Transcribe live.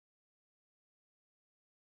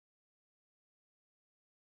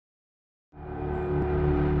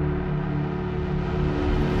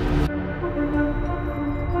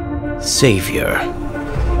Savior.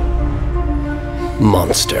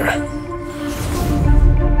 Monster.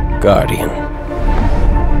 Guardian.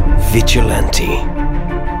 Vigilante.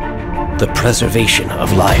 The preservation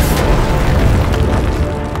of life.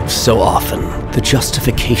 So often, the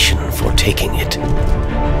justification for taking it.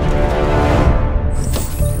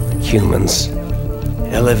 Humans,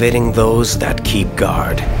 elevating those that keep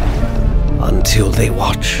guard, until they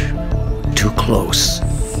watch too close,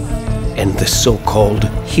 and the so-called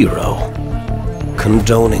hero,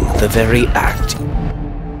 condoning the very act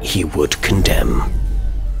he would condemn.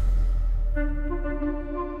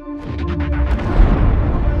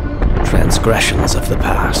 Transgressions of the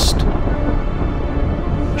past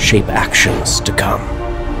shape actions to come.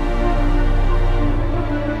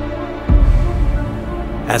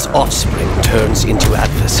 As offspring turns into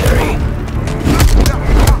adversary,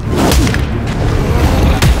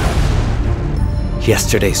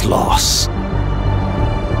 yesterday's loss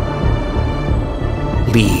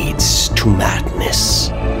leads to madness.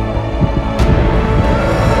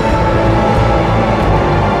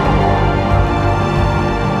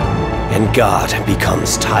 And God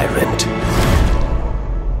becomes tyrant,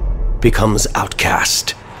 becomes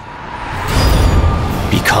outcast,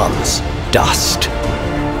 becomes dust,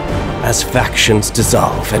 as factions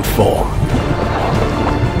dissolve and form,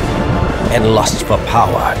 and lust for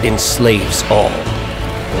power enslaves all.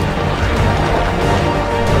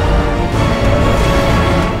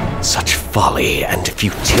 Such folly and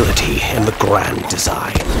futility in the grand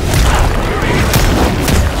design.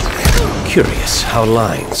 Curious how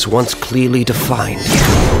lines once clearly defined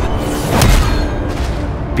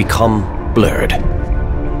become blurred.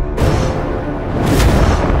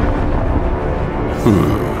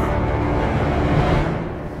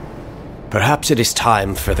 Perhaps it is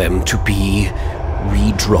time for them to be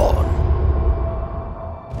redrawn.